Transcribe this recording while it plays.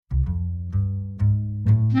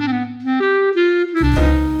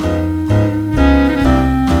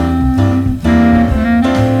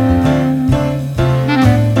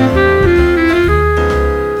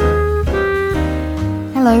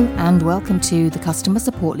welcome to the Customer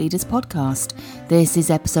Support Leaders Podcast. This is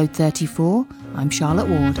episode 34. I'm Charlotte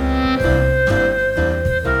Ward.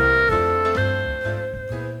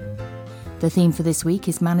 The theme for this week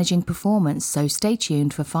is managing performance, so stay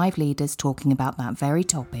tuned for 5 leaders talking about that very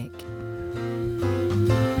topic.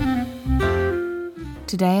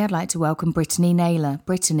 Today I'd like to welcome Brittany Naylor.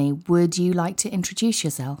 Brittany, would you like to introduce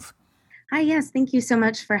yourself? Hi, yes. Thank you so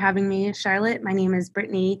much for having me, Charlotte. My name is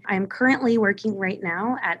Brittany. I'm currently working right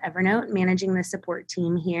now at Evernote, managing the support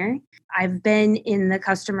team here. I've been in the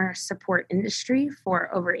customer support industry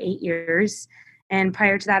for over 8 years. And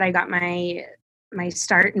prior to that, I got my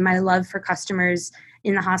start and my love for customers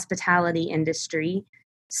in the hospitality industry.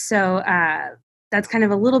 So that's kind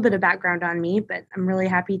of a little bit of background on me, but I'm really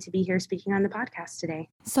happy to be here speaking on the podcast today.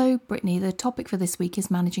 So, Brittany, the topic for this week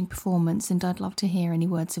is managing performance, and I'd love to hear any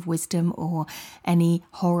words of wisdom or any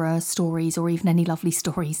horror stories or even any lovely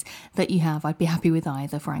stories that you have. I'd be happy with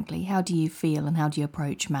either, frankly. How do you feel and how do you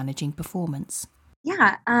approach managing performance?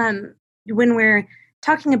 Yeah, when we're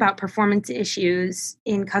talking about performance issues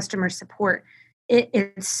in customer support,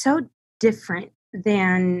 it's so different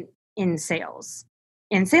than in sales.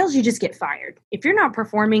 In sales, you just get fired. If you're not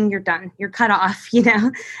performing, you're done. You're cut off,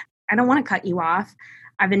 I don't want to cut you off.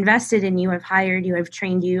 I've invested in you. I've hired you. I've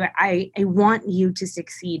trained you. I want you to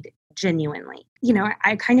succeed genuinely.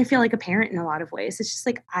 I kind of feel like a parent in a lot of ways. It's just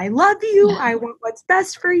like, I love you. I want what's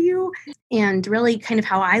best for you. And really kind of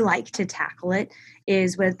how I like to tackle it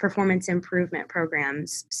is with performance improvement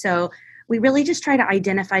programs. So we really just try to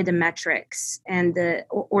identify the metrics and the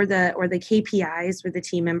KPIs with the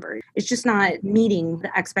team member. It's just not meeting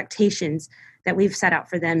the expectations that we've set out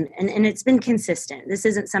for them. And it's been consistent. This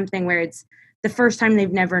isn't something where it's the first time they've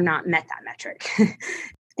never not met that metric.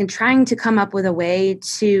 And trying to come up with a way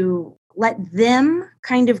to let them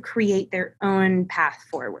kind of create their own path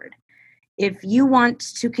forward. If you want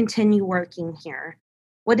to continue working here,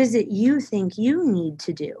 what is it you think you need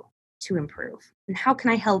to do to improve? And how can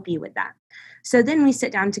I help you with that? So then we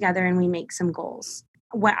sit down together and we make some goals.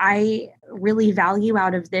 What I really value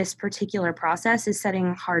out of this particular process is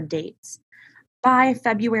setting hard dates. By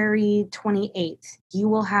February 28th, you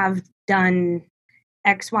will have done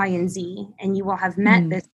X, Y, and Z, and you will have met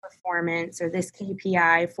this performance or this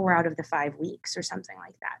KPI 4 out of the 5 weeks or something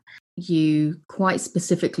like that. You quite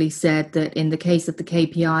specifically said that in the case of the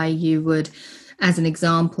KPI, you would, as an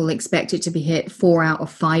example, expect it to be hit 4 out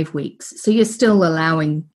of 5 weeks. So you're still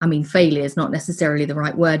allowing, failure is not necessarily the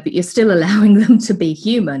right word, but you're still allowing them to be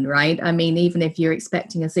human, right? Even if you're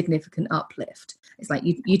expecting a significant uplift, it's like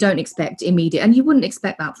you don't expect immediate, and you wouldn't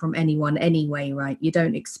expect that from anyone anyway, right? You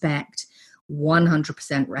don't expect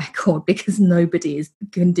 100% record because nobody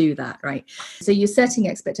can do that, right? So you're setting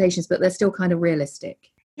expectations, but they're still kind of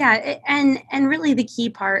realistic. Yeah, and really the key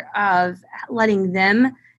part of letting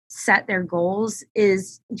them set their goals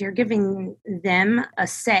is you're giving them a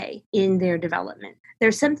say in their development.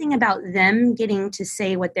 There's something about them getting to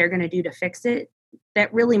say what they're going to do to fix it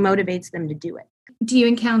that really motivates them to do it. Do you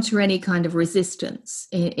encounter any kind of resistance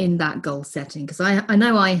in that goal setting? Because I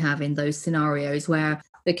know I have in those scenarios where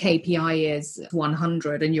the KPI is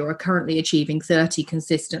 100 and you're currently achieving 30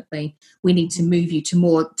 consistently. We need to move you to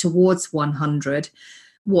more towards 100.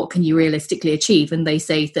 What can you realistically achieve? And they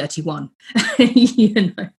say 31.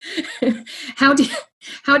 How do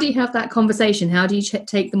you have that conversation? How do you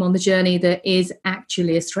take them on the journey that is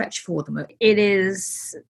actually a stretch for them? It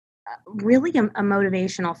is really a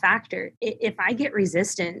motivational factor. If I get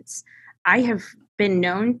resistance, I have been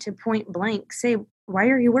known to point blank say, why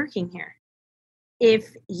are you working here?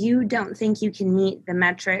 If you don't think you can meet the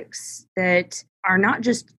metrics that are not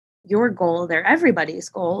just your goal, they're everybody's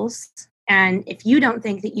goals. And if you don't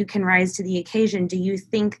think that you can rise to the occasion, do you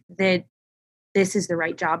think that this is the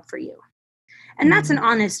right job for you? And that's an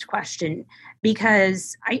honest question,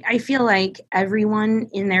 because I feel like everyone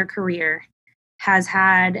in their career has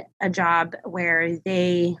had a job where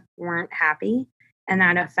they weren't happy, and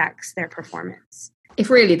that affects their performance. If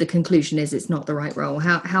really the conclusion is it's not the right role,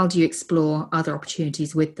 how do you explore other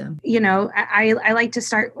opportunities with them? I like to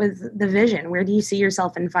start with the vision. Where do you see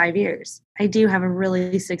yourself in 5 years? I do have a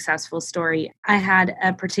really successful story. I had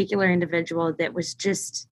a particular individual that was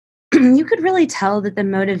just, you could really tell that the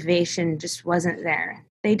motivation just wasn't there.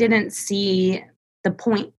 They didn't see the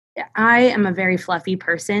point. I am a very fluffy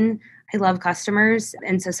person. I love customers.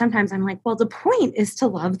 And so sometimes I'm like, well, the point is to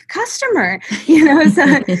love the customer, so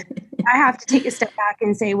I have to take a step back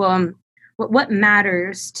and say, well, what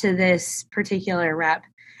matters to this particular rep?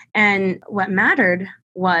 And what mattered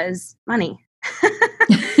was money.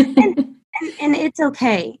 and And it's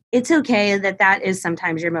okay. It's okay that is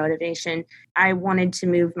sometimes your motivation. I wanted to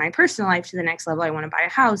move my personal life to the next level. I want to buy a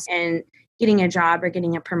house, and getting a job or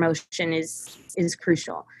getting a promotion is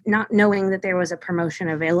crucial. Not knowing that there was a promotion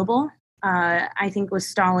available, I think was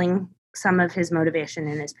stalling some of his motivation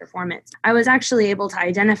and his performance. I was actually able to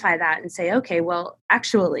identify that and say, okay, well,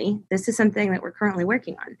 actually, this is something that we're currently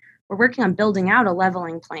working on. We're working on building out a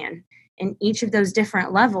leveling plan, and each of those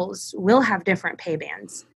different levels will have different pay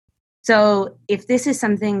bands. So if this is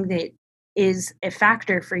something that is a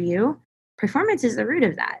factor for you, performance is the root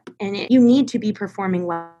of that. And you need to be performing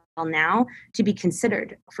well now to be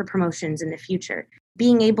considered for promotions in the future.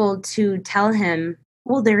 Being able to tell him,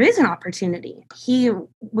 well, there is an opportunity. He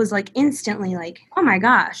was like instantly like, oh my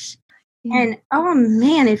gosh. Yeah. And oh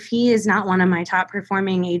man, if he is not one of my top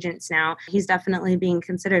performing agents now, he's definitely being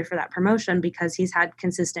considered for that promotion because he's had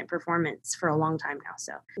consistent performance for a long time now.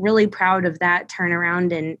 So really proud of that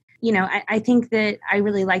turnaround. And, I think that I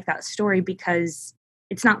really like that story because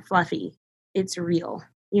it's not fluffy. It's real.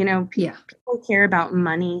 People care about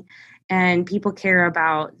money and people care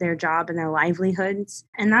about their job and their livelihoods.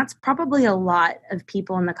 And that's probably a lot of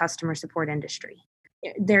people in the customer support industry.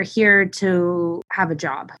 They're here to have a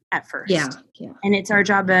job at first. Yeah. And it's our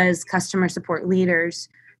job as customer support leaders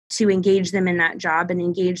to engage them in that job and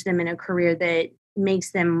engage them in a career that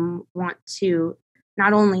makes them want to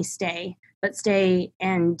not only stay, but stay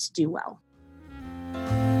and do well.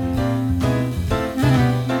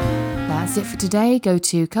 That's it for today. Go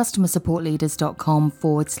to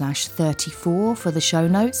customersupportleaders.com/34 for the show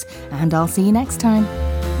notes, and I'll see you next time.